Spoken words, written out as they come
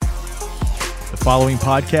following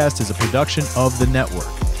podcast is a production of the network.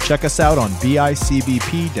 Check us out on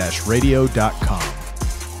bicbp-radio.com.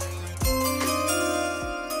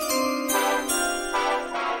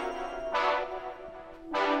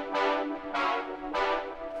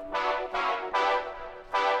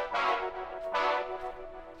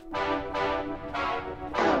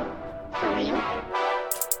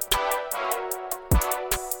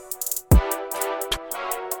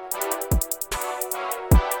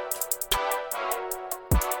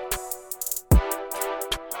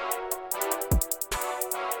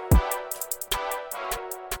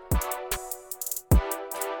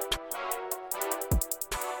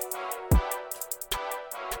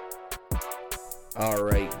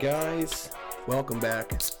 Alright guys, welcome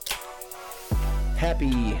back.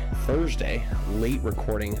 Happy Thursday, late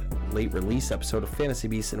recording, late release episode of Fantasy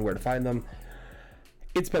Beasts and Where to Find Them.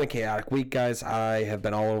 It's been a chaotic week, guys. I have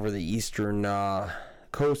been all over the eastern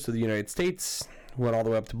coast of the United States, went all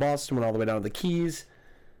the way up to Boston, went all the way down to the Keys,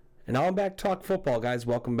 and now I'm back to talk football, guys.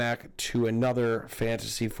 Welcome back to another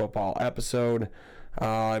fantasy football episode.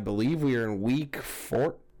 I believe we are in week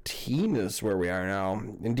 14. Is where we are now.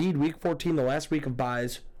 Indeed, week 14, the last week of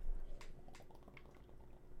buys.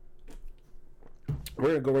 We're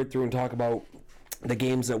going to go right through and talk about the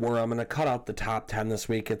games that were. I'm going to cut out the top 10 this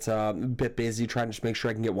week. It's a bit busy trying to just make sure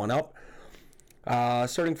I can get one up.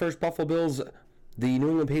 Starting first, Buffalo Bills, the New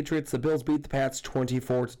England Patriots. The Bills beat the Pats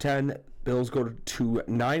 24-10. Bills go to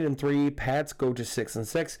 9-3. Pats go to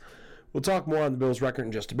 6-6. We'll talk more on the Bills' record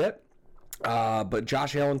in just a bit. But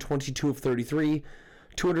Josh Allen, 22 of 33.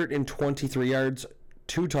 223 yards,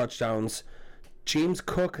 2 touchdowns. James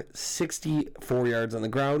Cook, 64 yards on the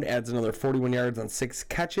ground, adds another 41 yards on 6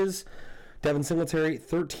 catches. Devin Singletary,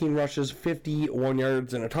 13 rushes, 51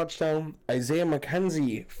 yards and a touchdown. Isaiah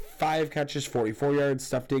McKenzie, 5 catches, 44 yards.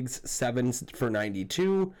 Steph Diggs, 7 for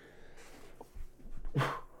 92. The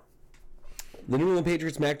New England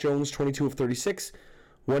Patriots, Mac Jones, 22 of 36.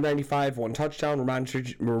 195, 1 touchdown.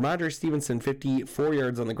 Ramondre Stevenson, 54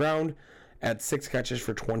 yards on the ground. At 6 catches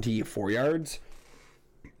for 24 yards.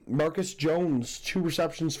 Marcus Jones, 2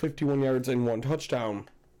 receptions, 51 yards, and 1 touchdown.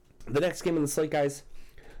 The next game in the slate, guys,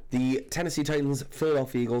 the Tennessee Titans,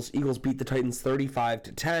 Philadelphia Eagles. Eagles beat the Titans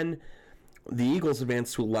 35-10. The Eagles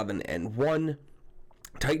advanced to 11-1.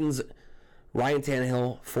 Titans, Ryan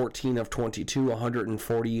Tannehill, 14 of 22,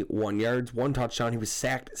 141 yards, 1 touchdown. He was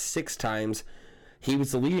sacked 6 times. He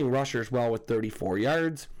was the leading rusher as well with 34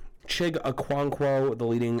 yards. Chig Okonkwo, the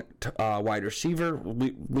leading wide receiver,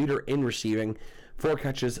 leader in receiving, 4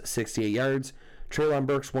 catches, 68 yards. Treylon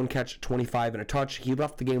Burks, 1 catch, 25 and a touch. He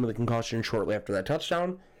left the game with a concussion shortly after that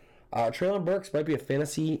touchdown. Treylon Burks might be a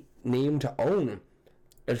fantasy name to own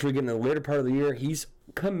as we get in the later part of the year. He's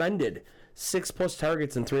commended 6+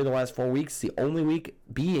 targets in 3 of the last 4 weeks, the only week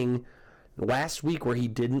being last week where he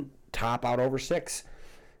didn't top out over 6.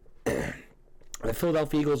 The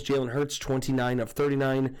Philadelphia Eagles, Jalen Hurts, 29 of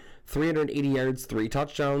 39, 380 yards, 3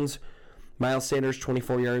 touchdowns. Miles Sanders,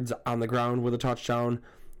 24 yards on the ground with a touchdown.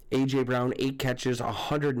 A.J. Brown, 8 catches,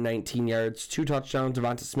 119 yards, 2 touchdowns.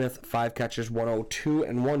 Devonta Smith, 5 catches, 102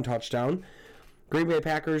 and 1 touchdown. Green Bay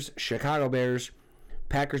Packers, Chicago Bears.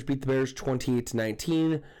 Packers beat the Bears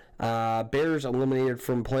 28-19. Bears eliminated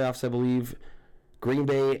from playoffs, I believe. Green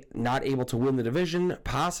Bay not able to win the division.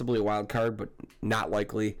 Possibly a wild card, but not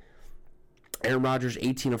likely. Aaron Rodgers,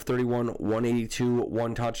 18 of 31, 182,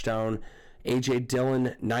 1 touchdown. A.J.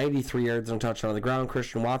 Dillon, 93 yards and a touchdown on the ground.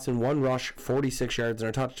 Christian Watson, 1 rush, 46 yards and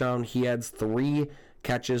a touchdown. He adds 3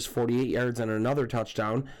 catches, 48 yards and another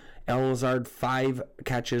touchdown. Allen Lazard, 5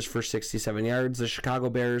 catches for 67 yards. The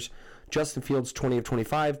Chicago Bears, Justin Fields, 20 of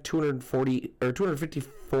 25,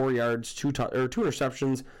 254 yards, 2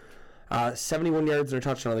 interceptions, 71 yards and a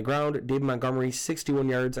touchdown on the ground. David Montgomery, 61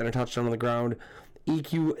 yards and a touchdown on the ground.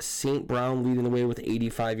 EQ St. Brown leading the way with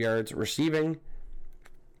 85 yards receiving.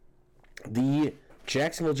 The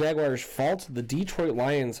Jacksonville Jaguars fall to the Detroit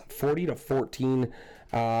Lions 40-14.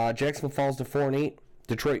 Jacksonville falls to 4-8.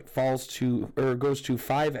 Detroit goes to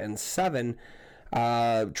 5-7.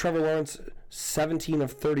 Trevor Lawrence, 17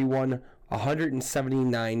 of 31,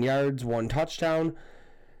 179 yards, 1 touchdown.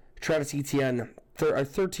 Travis Etienne,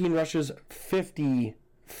 13 rushes,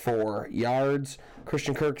 54 yards.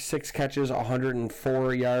 Christian Kirk, 6 catches,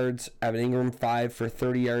 104 yards. Evan Ingram, 5 for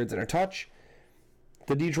 30 yards and a touch.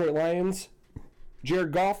 The Detroit Lions,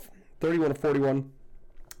 Jared Goff, 31 of 41,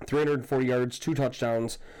 340 yards, 2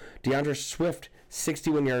 touchdowns. DeAndre Swift,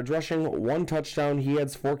 61 yards rushing, 1 touchdown. He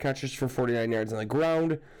adds 4 catches for 49 yards on the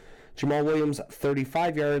ground. Jamal Williams,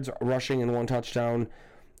 35 yards rushing and 1 touchdown.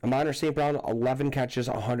 Amon St. Brown, 11 catches,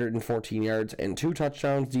 114 yards, and 2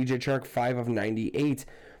 touchdowns. DJ Chark, 5 of 98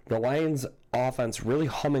 The Lions offense really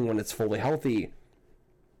humming when it's fully healthy.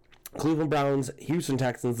 Cleveland Browns, Houston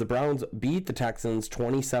Texans. The Browns beat the Texans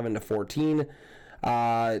 27-14.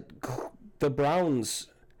 The Browns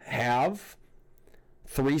have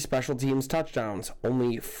 3 special teams touchdowns.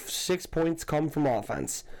 Only 6 points come from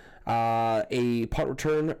offense. A punt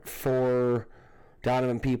return for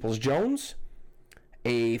Donovan Peoples-Jones.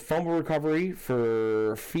 A fumble recovery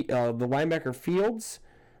for the linebacker Fields.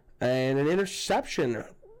 And an interception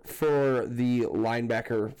for the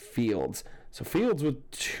linebacker Fields. So Fields with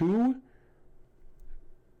 2.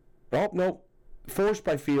 Oh, no. Forced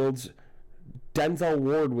by Fields. Denzel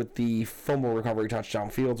Ward with the fumble recovery touchdown.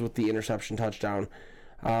 Fields with the interception touchdown.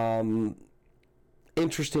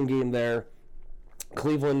 Interesting game there.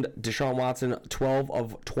 Cleveland, Deshaun Watson, 12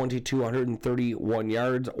 of 22, 131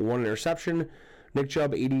 yards, 1 interception. Nick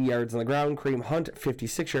Chubb, 80 yards on the ground. Kareem Hunt,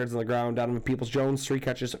 56 yards on the ground. Donovan Peoples-Jones, 3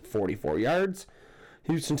 catches, 44 yards.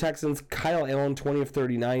 Houston Texans, Kyle Allen, 20 of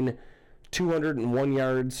 39, 201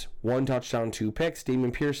 yards, 1 touchdown, 2 picks.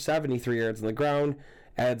 Dameon Pierce, 73 yards on the ground,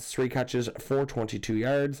 adds 3 catches, 422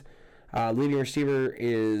 yards. Leading receiver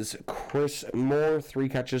is Chris Moore, 3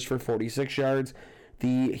 catches for 46 yards.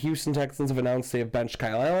 The Houston Texans have announced they have benched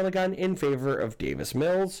Kyle Allen again in favor of Davis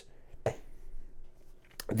Mills.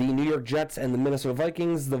 The New York Jets and the Minnesota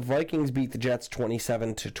Vikings. The Vikings beat the Jets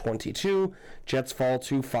 27-22. Jets fall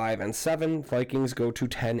to 5-7. Vikings go to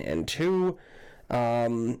 10-2.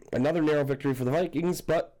 Another narrow victory for the Vikings,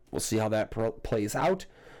 but we'll see how that plays out.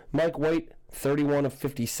 Mike White, 31 of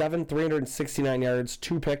 57, 369 yards,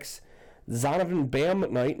 2 picks. Zonovan Bam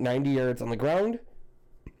McKnight, 90 yards on the ground.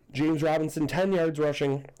 James Robinson, 10 yards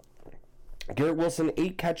rushing. Garrett Wilson,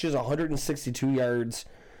 8 catches, 162 yards.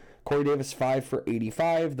 Corey Davis, 5 for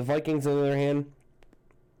 85. The Vikings, on the other hand,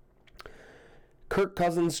 Kirk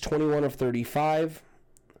Cousins, 21 of 35,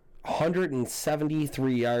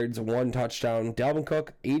 173 yards, 1 touchdown. Dalvin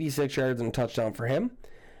Cook, 86 yards and a touchdown for him.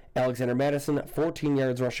 Alexander Mattison, 14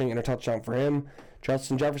 yards rushing and a touchdown for him.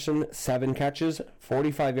 Justin Jefferson, 7 catches,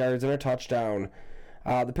 45 yards and a touchdown.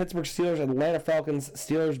 The Pittsburgh Steelers, Atlanta Falcons.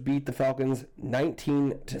 Steelers beat the Falcons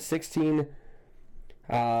 19-16.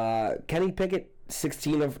 Kenny Pickett,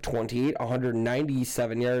 16 of 28,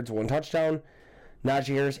 197 yards, 1 touchdown.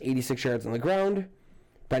 Najee Harris, 86 yards on the ground.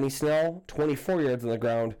 Benny Snell, 24 yards on the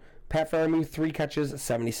ground. Pat Freiermuth, 3 catches,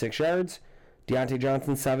 76 yards. Deontay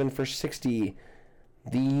Johnson, 7 for 60.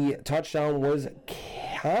 The touchdown was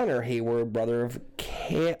Connor Hayward, brother of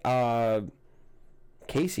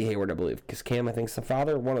Casey Hayward, I believe, because Cam, I think, is the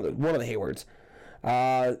father. One of the Haywards.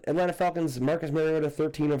 Atlanta Falcons, Marcus Mariota,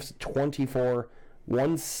 13 of 24,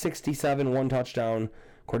 167, 1 touchdown.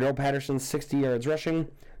 Cordell Patterson, 60 yards rushing.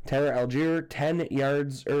 Tyler Algier, 10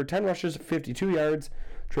 rushes, 52 yards.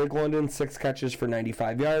 Drake London, 6 catches for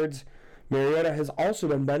 95 yards. Mariota has also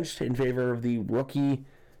been benched in favor of the rookie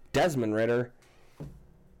Desmond Ridder.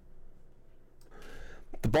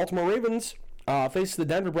 The Baltimore Ravens face the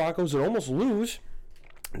Denver Broncos and almost lose.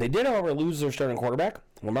 They did, however, lose their starting quarterback.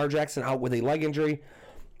 Lamar Jackson out with a leg injury.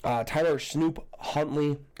 Tyler Snoop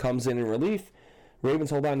Huntley comes in relief.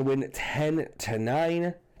 Ravens hold on to win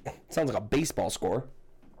 10-9. Sounds like a baseball score.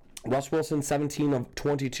 Russ Wilson, 17 of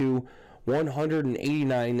 22,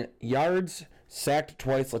 189 yards, sacked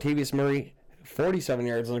twice. Latavius Murray, 47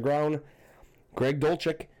 yards on the ground. Greg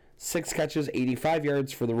Dulcich, 6 catches, 85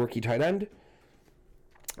 yards for the rookie tight end.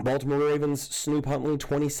 Baltimore Ravens, Snoop Huntley,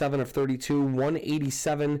 27 of 32,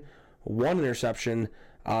 187, 1 interception.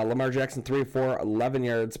 Lamar Jackson, 3 of 4, 11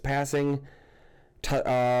 yards passing.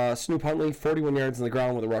 Snoop Huntley, 41 yards on the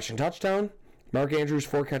ground with a rushing touchdown. Mark Andrews,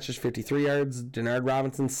 4 catches, 53 yards. Denard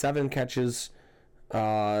Robinson, 7 catches.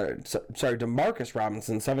 DeMarcus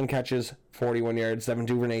Robinson, 7 catches, 41 yards. Devin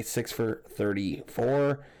Duvernay, 6 for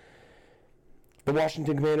 34. The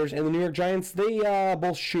Washington Commanders and the New York Giants, they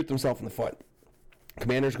both shoot themselves in the foot.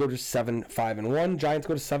 Commanders go to 7-5-1. Giants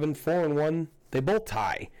go to 7-4-1. They both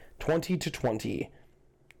tie 20-20.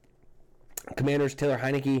 Commanders, Taylor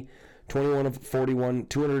Heineke, 21 of 41,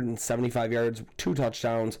 275 yards, 2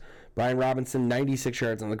 touchdowns. Brian Robinson, 96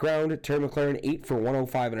 yards on the ground. Terry McLaurin, 8 for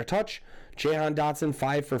 105 and a touch. Jahan Dotson,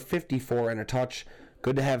 5 for 54 and a touch.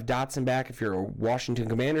 Good to have Dotson back if you're a Washington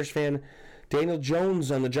Commanders fan. Daniel Jones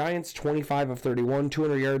on the Giants, 25 of 31,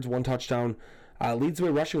 200 yards, 1 touchdown. Leads the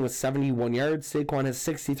way rushing with 71 yards. Saquon has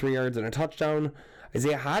 63 yards and a touchdown.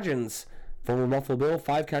 Isaiah Hodgins, former Buffalo Bill,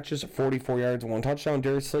 5 catches, 44 yards, 1 touchdown.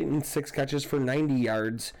 Darius Slayton, 6 catches for 90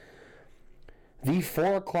 yards. The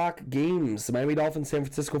 4 o'clock games. The Miami Dolphins, San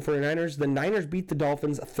Francisco 49ers. The Niners beat the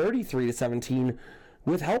Dolphins 33-17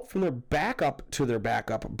 with help from their backup to their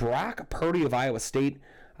backup, Brock Purdy of Iowa State.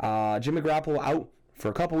 Jimmy Garoppolo out for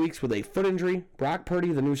a couple weeks with a foot injury. Brock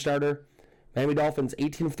Purdy, the new starter. Miami Dolphins,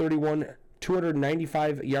 18 of 31,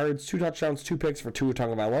 295 yards, 2 touchdowns, 2 picks for Tua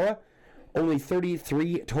Tagovailoa. Only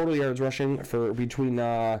 33 total yards rushing for between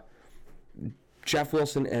Jeff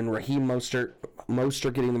Wilson and Raheem Mostert.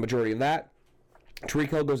 Mostert getting the majority of that. Tyreek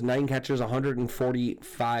Hill goes 9 catches,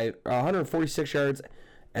 146 yards,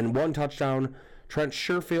 and 1 touchdown. Trent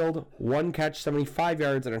Sherfield, 1 catch, 75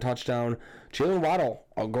 yards, and a touchdown. Jalen Waddle,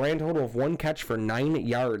 a grand total of 1 catch for 9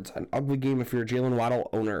 yards. An ugly game if you're a Jalen Waddle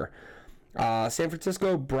owner. San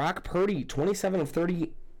Francisco, Brock Purdy, 25 of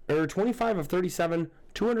 37,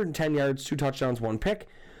 210 yards, 2 touchdowns, 1 pick.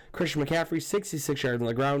 Christian McCaffrey, 66 yards on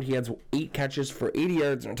the ground. He has 8 catches for 80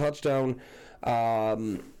 yards and a touchdown.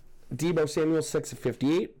 Deebo Samuel, 6 of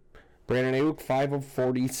 58. Brandon Ayuk, 5 of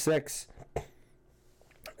 46.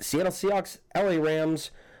 Seattle Seahawks, LA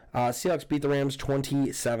Rams. Seahawks beat the Rams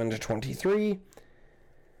 27-23.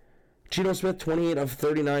 Geno Smith, 28 of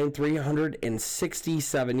 39,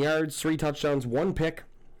 367 yards, 3 touchdowns, 1 pick.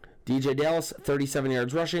 DJ Dallas, 37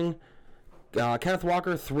 yards rushing. Kenneth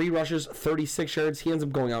Walker, 3 rushes, 36 yards. He ends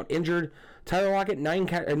up going out injured. Tyler Lockett, 9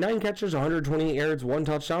 catches, 128 yards, 1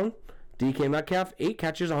 touchdown. DK Metcalf, 8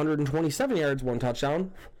 catches, 127 yards, 1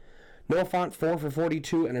 touchdown. Noah Fant, 4 for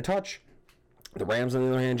 42 and a touch. The Rams, on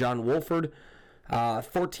the other hand, John Wolford,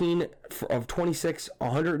 14 of 26,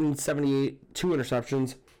 178, 2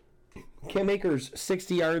 interceptions. Cam Akers,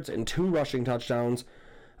 60 yards and 2 rushing touchdowns.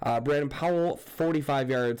 Brandon Powell, 45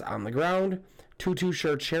 yards on the ground. Tutu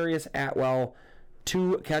Shercharius Atwell,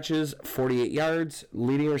 2 catches, 48 yards.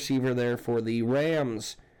 Leading receiver there for the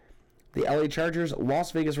Rams. The LA Chargers,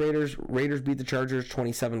 Las Vegas Raiders. Raiders beat the Chargers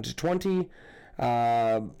 27-20.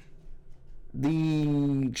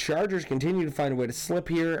 The Chargers continue to find a way to slip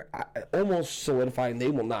here, almost solidifying they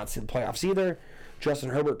will not see the playoffs either. Justin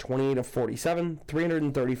Herbert, 28 of 47,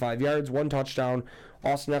 335 yards, 1 touchdown.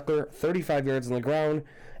 Austin Eckler, 35 yards on the ground,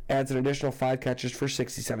 adds an additional 5 catches for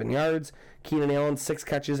 67 yards. Keenan Allen, 6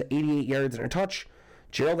 catches, 88 yards and a touch.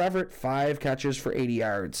 Gerald Everett, 5 catches for 80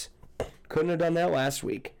 yards. Couldn't have done that last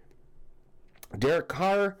week. Derek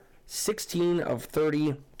Carr, 16 of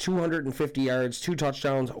 30, 250 yards, 2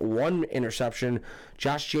 touchdowns, 1 interception.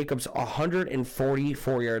 Josh Jacobs,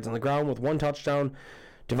 144 yards on the ground with 1 touchdown.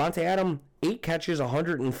 Devontae Adams, 8 catches,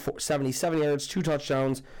 177 yards, 2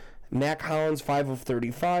 touchdowns. Mac Hollins, 5 of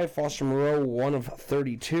 35. Foster Moreau, 1 of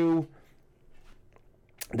 32.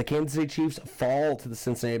 The Kansas City Chiefs fall to the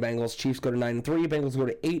Cincinnati Bengals. Chiefs go to 9-3. Bengals go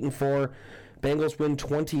to 8-4. Bengals win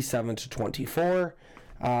 27-24.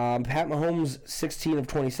 Pat Mahomes, 16 of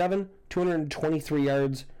 27, 223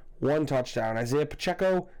 yards, 1 touchdown. Isaiah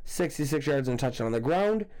Pacheco, 66 yards and a touchdown on the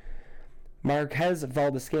ground. Marquez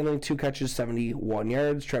Valdes-Scantling, 2 catches, 71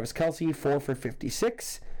 yards. Travis Kelce, 4 for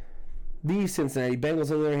 56. The Cincinnati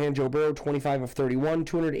Bengals, on the other hand, Joe Burrow, 25 of 31,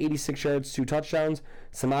 286 yards, 2 touchdowns.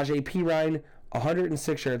 Samaje Perine,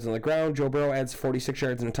 106 yards on the ground. Joe Burrow adds 46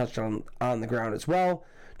 yards and a touchdown on the ground as well.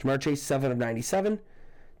 Jamar Chase, 7 of 97.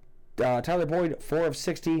 Tyler Boyd, 4 of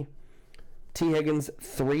 60. T. Higgins,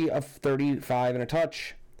 3 of 35 and a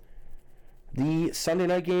touch. The Sunday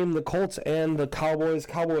night game, the Colts and the Cowboys.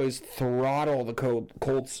 Cowboys throttle the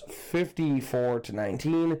Colts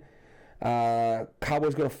 54-19.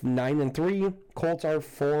 Cowboys go to 9-3. Colts are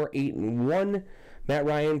 4-8-1. Matt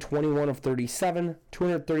Ryan, 21 of 37,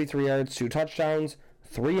 233 yards, 2 touchdowns,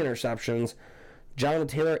 3 interceptions. Jonathan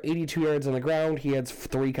Taylor, 82 yards on the ground. He has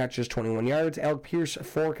 3 catches, 21 yards. Alec Pierce,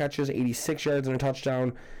 4 catches, 86 yards and a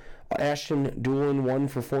touchdown. Ashton Doolin, 1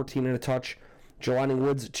 for 14 and a touch. Jelani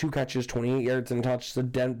Woods, 2 catches, 28 yards and a touch. The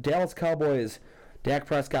Dallas Cowboys, Dak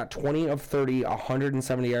Prescott, 20 of 30,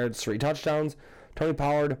 170 yards, 3 touchdowns. Tony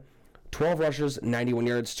Pollard, 12 rushes, 91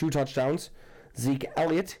 yards, 2 touchdowns. Zeke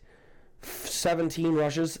Elliott, 17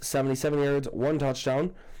 rushes, 77 yards, 1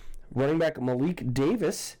 touchdown. Running back Malik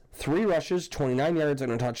Davis, 3 rushes, 29 yards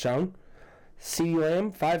and a touchdown. CeeDee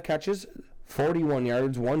Lamb, 5 catches, 41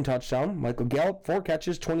 yards, 1 touchdown. Michael Gallup, 4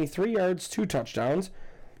 catches, 23 yards, 2 touchdowns.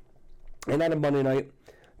 And on a Monday night,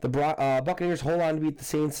 the Buccaneers hold on to beat the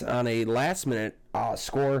Saints on a last-minute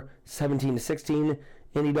score, 17-16.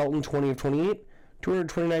 Andy Dalton, 20 of 28,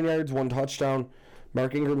 229 yards, 1 touchdown.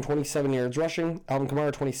 Mark Ingram, 27 yards rushing. Alvin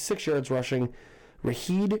Kamara, 26 yards rushing.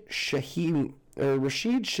 Rashid Shaheed,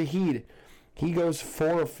 he goes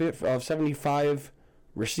 4 of 75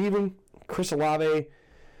 receiving. Chris Olave,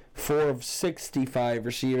 4 of 65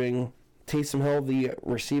 receiving. Taysom Hill, the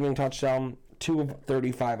receiving touchdown, 2 of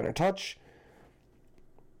 35 and a touch.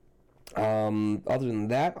 Other than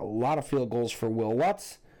that, a lot of field goals for Will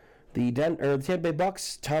Lutz. The Tampa Bay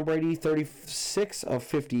Bucks, Tom Brady, 36 of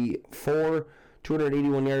 54,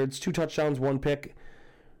 281 yards, 2 touchdowns, 1 pick.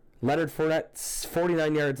 Leonard Fournette,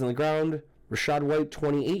 49 yards on the ground. Rachaad White,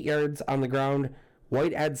 28 yards on the ground.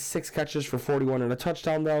 White had 6 catches for 41 and a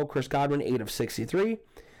touchdown, though. Chris Godwin, 8 of 63.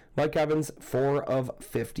 Mike Evans, 4 of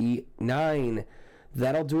 59.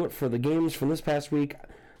 That'll do it for the games from this past week.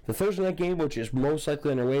 The Thursday night game, which is most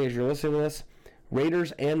likely underway as you're listening to this,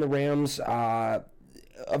 Raiders and the Rams, a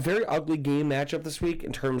very ugly game matchup this week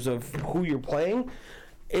in terms of who you're playing.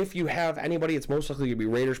 If you have anybody, it's most likely going to be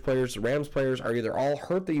Raiders players. The Rams players are either all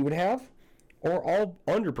hurt that you would have or all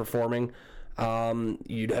underperforming.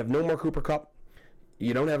 You'd have no more Cooper Kupp.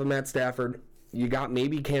 You don't have a Matt Stafford. You got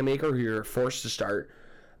maybe Cam Akers, who you're forced to start.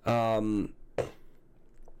 Not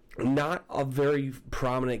a very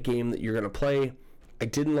prominent game that you're going to play. I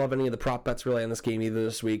didn't love any of the prop bets really on this game either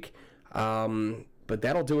this week. But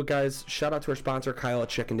that'll do it, guys. Shout out to our sponsor, Kyle at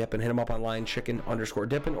Chicken Dippin'. Hit him up online,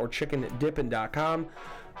 chicken_dippin' or chickendippin.com.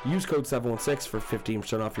 Use code 716 for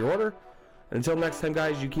 15% off your order. And until next time,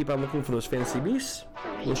 guys, you keep on looking for those fantasy beasts.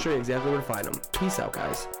 We'll show you exactly where to find them. Peace out,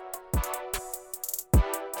 guys.